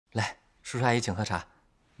叔叔阿姨请喝茶。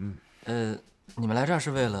你们来这儿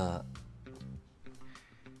是为了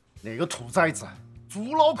那个兔崽子，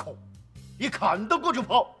猪脑壳，一看到我就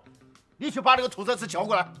跑。你去把那个兔崽子叫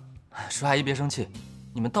过来。叔叔阿姨别生气，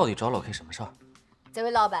你们到底找老 K 什么事儿？这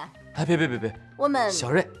位老板，哎，别，我们小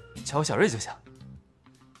瑞，叫我小瑞就行。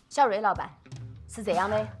小瑞老板是这样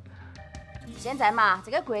的，现在嘛，这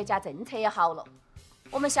个国家政策也好了，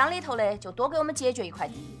我们乡里头呢就多给我们解决一块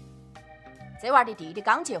地。这娃儿的弟弟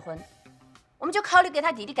刚结婚，我们就考虑给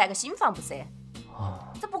他弟弟盖个新房，不是？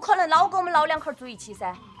这不可能老跟我们老两口住一起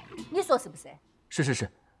噻，你说是不是？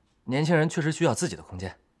是，年轻人确实需要自己的空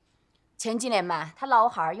间。前几年嘛，他老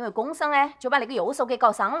汉儿因为工伤呢，就把那个右手给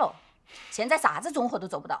搞伤了，现在啥子综合都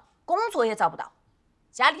做不到，工作也找不到，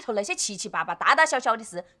家里头那些七七八八、大大小小的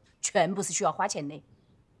事，全部是需要花钱的。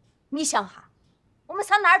你想哈，我们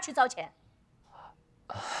上哪儿去找钱？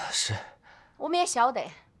是，我们也晓得，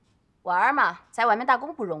娃儿嘛，在外面打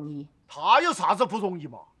工不容易。他有啥子不容易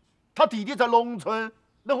嘛？他弟弟在农村，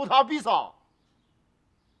能和他比啥？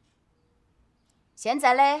现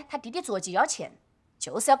在呢，他弟弟着急要钱，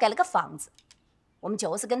就是要盖那个房子，我们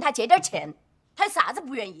就是跟他借点钱，他有啥子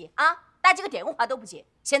不愿意啊？打几个电话都不接，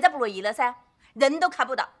现在不乐意了噻，人都看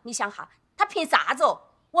不到，你想哈，他凭啥子哦？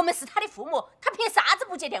我们是他的父母，他凭啥子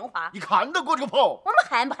不接电话？一看到我就跑，我们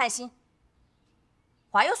寒不寒心？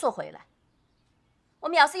话又说回来，我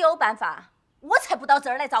们要是有办法，我才不到这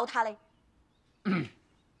儿来找他嘞。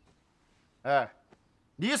哎，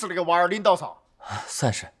你是那个娃儿领导噻？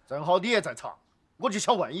算是。正好你也在场，我就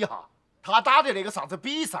想问一下，他打的那个啥子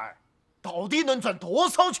比赛，到底能赚多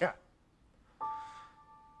少钱？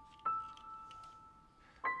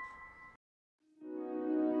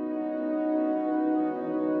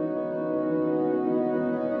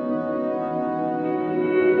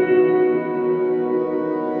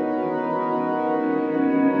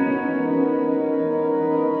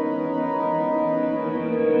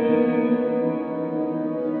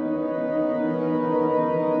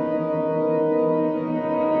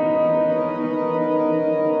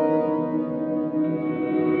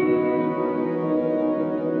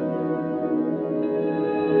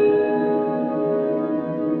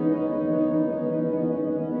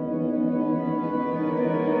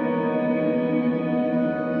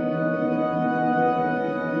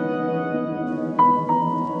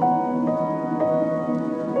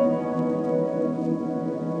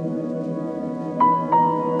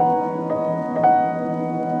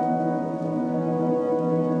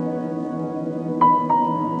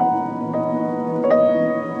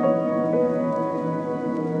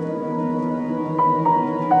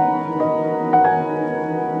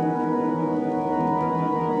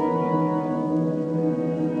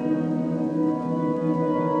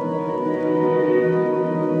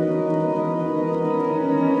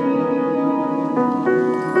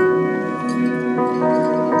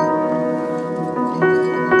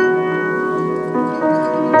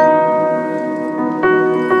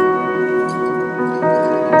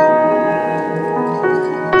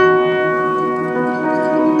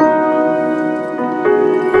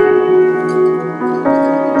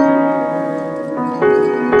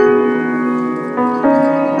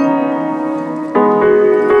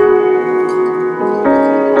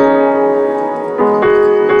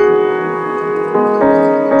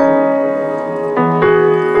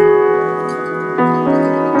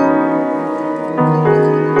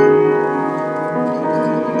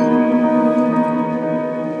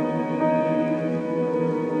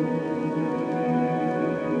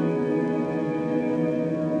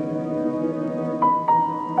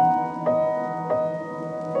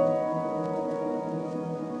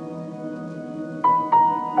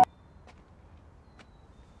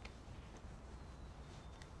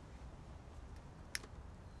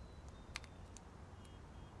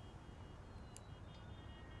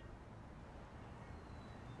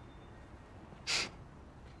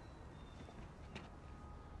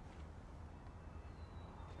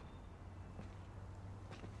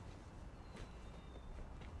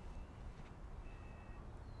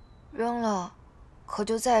扔了，可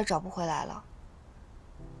就再也找不回来了。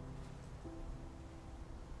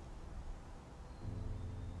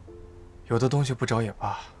有的东西不找也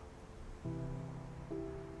罢。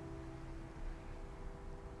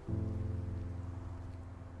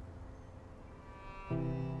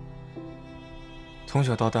从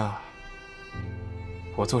小到大，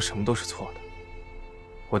我做什么都是错的，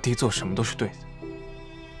我弟做什么都是对的。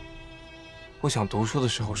我想读书的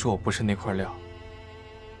时候说我不是那块料，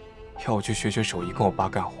要我去学手艺，跟我爸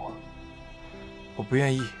干活，我不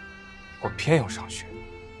愿意，我偏要上学。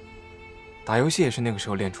打游戏也是那个时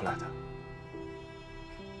候练出来的，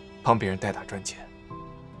帮别人代打赚钱。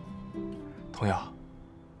童谣，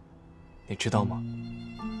你知道吗？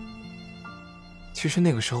其实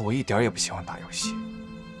那个时候我一点也不喜欢打游戏，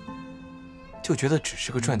就觉得只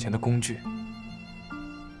是个赚钱的工具。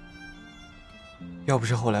要不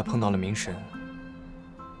是后来碰到了冥神，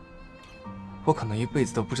我可能一辈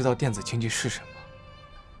子都不知道电子竞技是什么。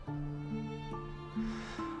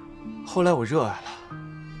后来我热爱了，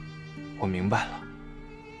我明白了，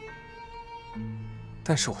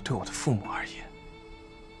但是我对我的父母而言，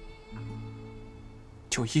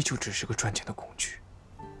就依旧只是个赚钱的工具。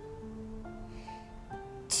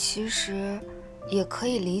其实也可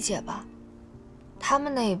以理解吧，他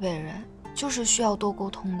们那一辈人就是需要多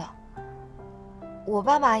沟通的。我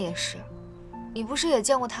爸妈也是，你不是也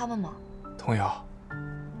见过他们吗？童谣，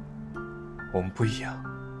我们不一样。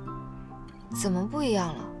怎么不一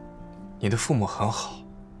样了？你的父母很好，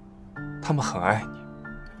他们很爱你，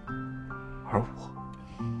而我，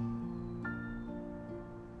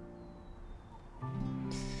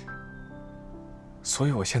所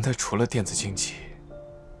以我现在除了电子竞技，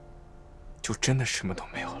就真的什么都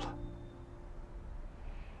没有了。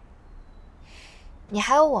你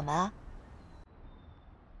还有我们啊。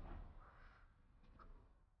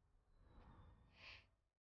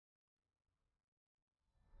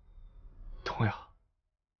童谣，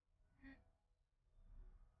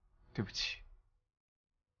对不起。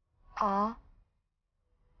啊？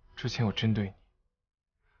之前我针对你，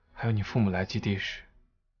还有你父母来基地时，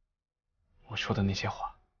我说的那些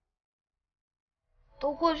话。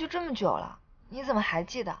都过去这么久了，你怎么还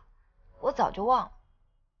记得？我早就忘了。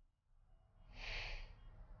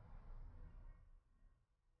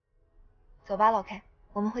走吧，老 K，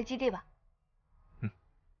 我们回基地吧。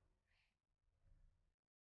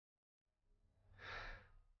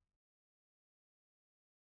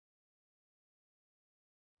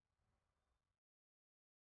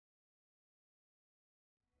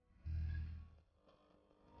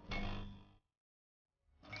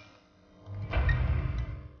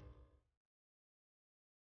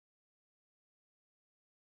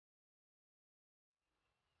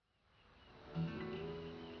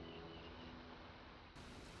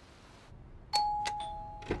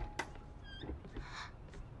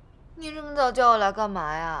你这么早叫我来干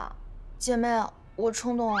嘛呀？姐妹，我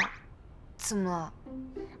冲动了。怎么了？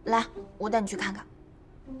来，我带你去看看。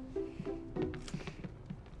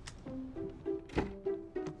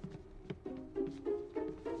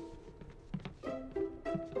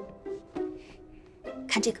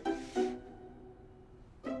看这个，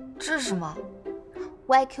这是什么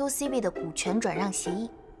 ？YQCB 的股权转让协议。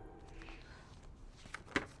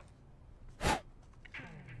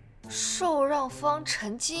受让方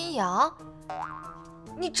陈金阳，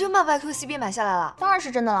你真把 YQCB 买下来了？当然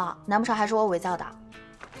是真的了，难不成还是我伪造的？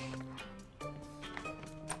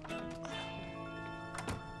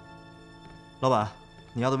老板，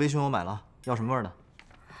你要的微醺我买了，要什么味儿的？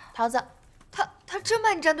桃子，他真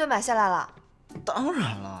把你战队买下来了？当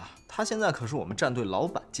然了，他现在可是我们战队老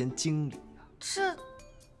板兼经理啊。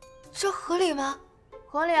这合理吗？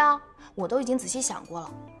合理啊，我都已经仔细想过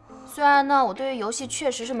了。虽然呢，我对于游戏确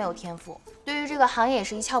实是没有天赋，对于这个行业也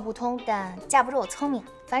是一窍不通，但架不住我聪明，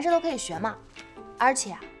凡事都可以学嘛。而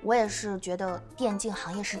且我也是觉得电竞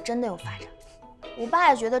行业是真的有发展，我爸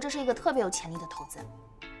也觉得这是一个特别有潜力的投资。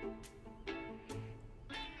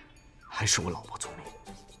还是我老婆聪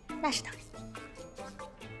明。那是当然。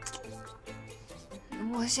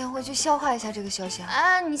我先回去消化一下这个消息啊。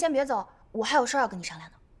哎，你先别走，我还有事儿要跟你商量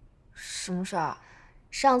呢。什么事儿啊？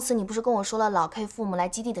上次你不是跟我说了老 K 父母来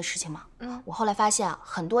基地的事情吗？我后来发现啊，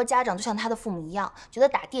很多家长就像他的父母一样，觉得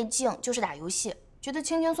打电竞就是打游戏，觉得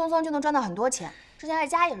轻轻松松就能赚到很多钱。之前爱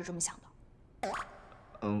佳也是这么想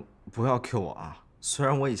的。不要 Q 我啊！虽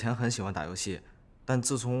然我以前很喜欢打游戏，但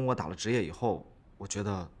自从我打了职业以后，我觉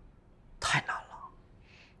得太难了。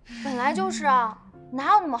本来就是啊，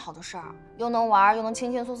哪有那么好的事儿？又能玩，又能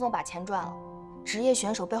轻轻松松把钱赚了。职业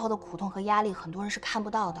选手背后的苦痛和压力，很多人是看不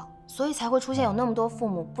到的，所以才会出现有那么多父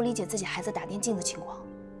母不理解自己孩子打电竞的情况。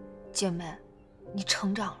姐妹，你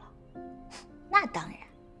成长了。那当然，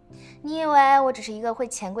你以为我只是一个会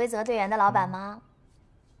潜规则队员的老板吗？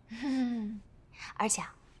而且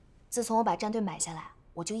啊，自从我把战队买下来，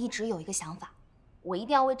我就一直有一个想法，我一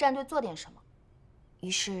定要为战队做点什么。于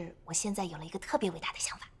是我现在有了一个特别伟大的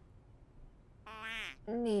想法。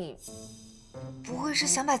你不会是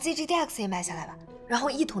想把 ZGDX 也买下来吧，然后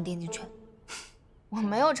一统电竞圈？我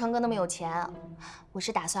没有成哥那么有钱，我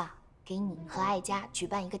是打算给你和爱佳举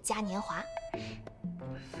办一个嘉年华。